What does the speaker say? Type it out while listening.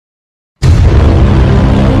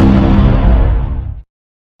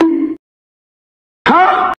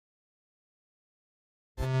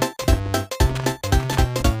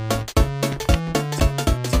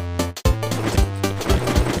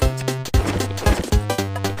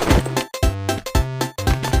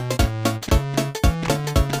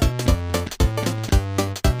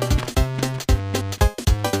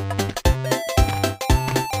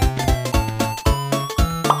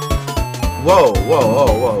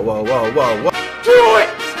whoa. Do it!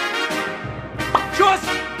 Just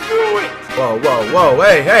do it! Whoa,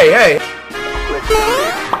 hey.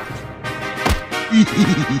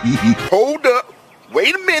 Hold up.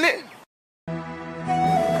 Wait a minute.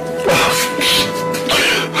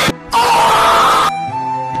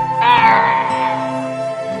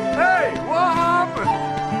 Hey, what happened?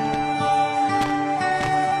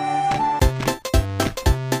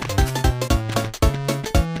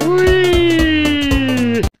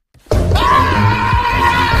 Whee!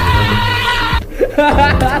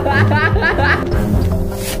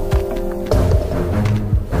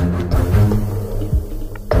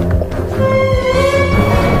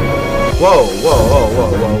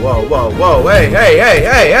 Whoa, hey.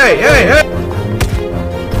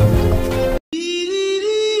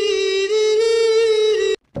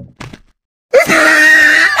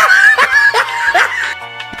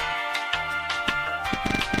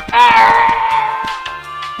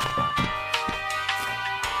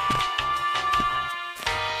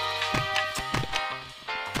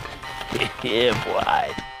 Yeah,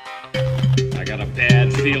 boy. I got a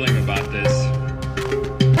bad feeling about this.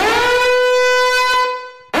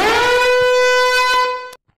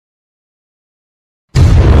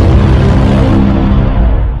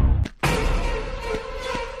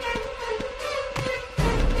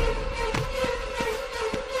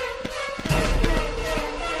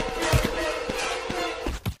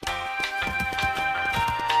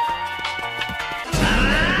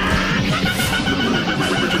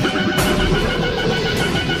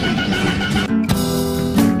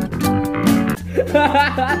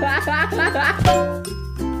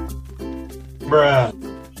 Bruh.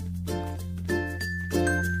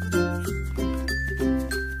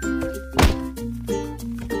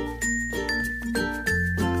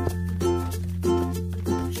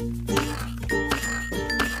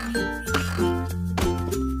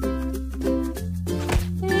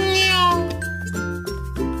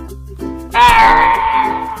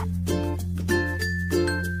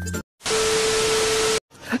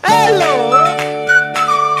 Hello!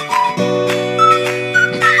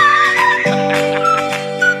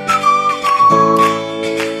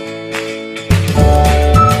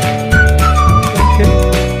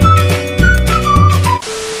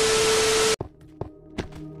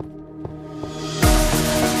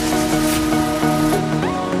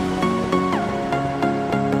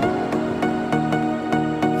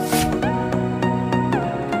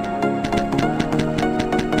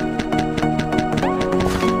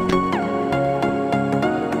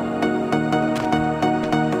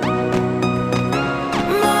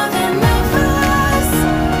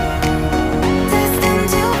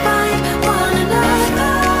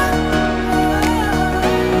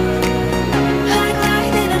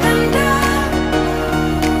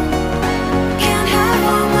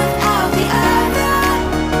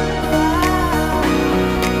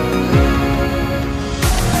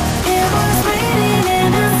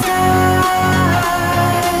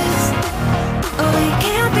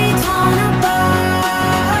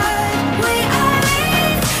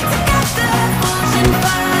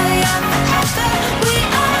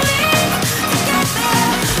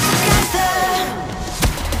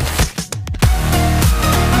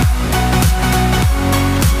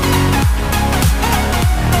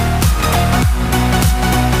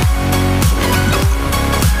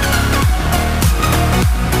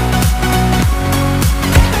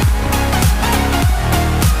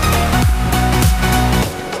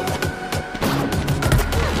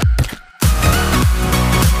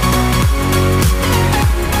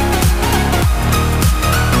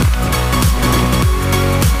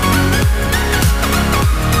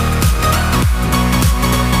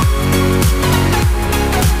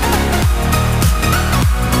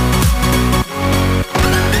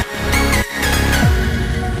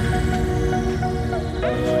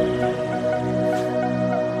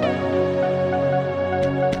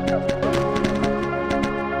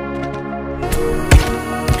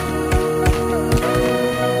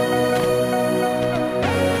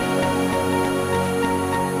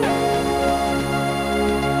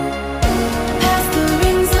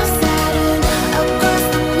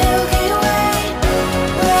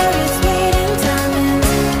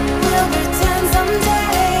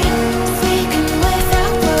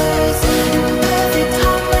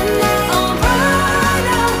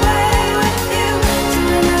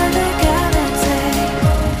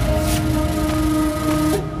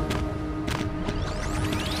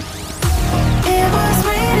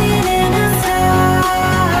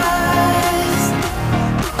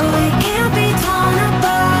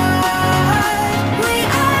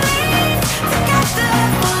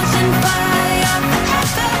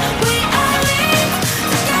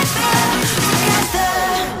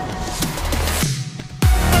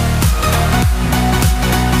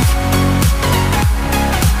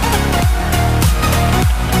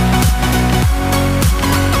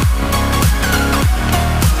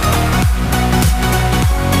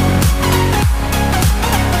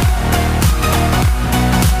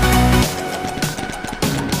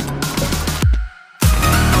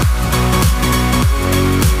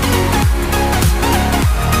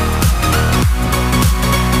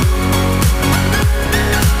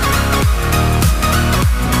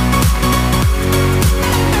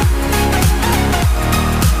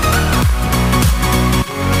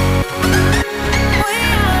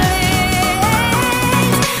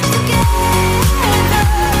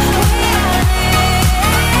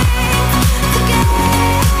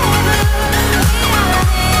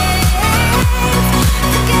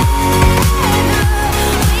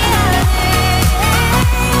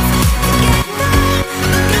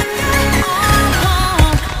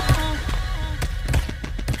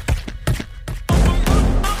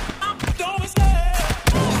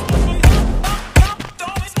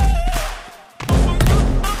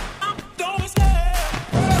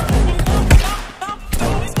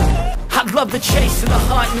 love the chase and the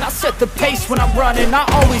hunt, and I set the pace when I'm running. I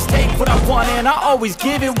always take what I want and I always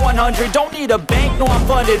give it 100. Don't need a bank, no I'm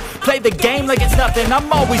funded. Play the game like it's nothing.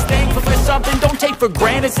 I'm always thankful for something. Don't take for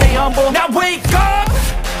granted, stay humble. Now wake up!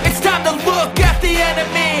 It's time to look at the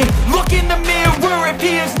enemy. Look in the mirror if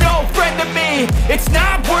he is no friend to me. It's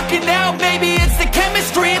not working out, maybe it's the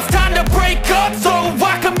chemistry. It's time to break up so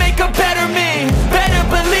I can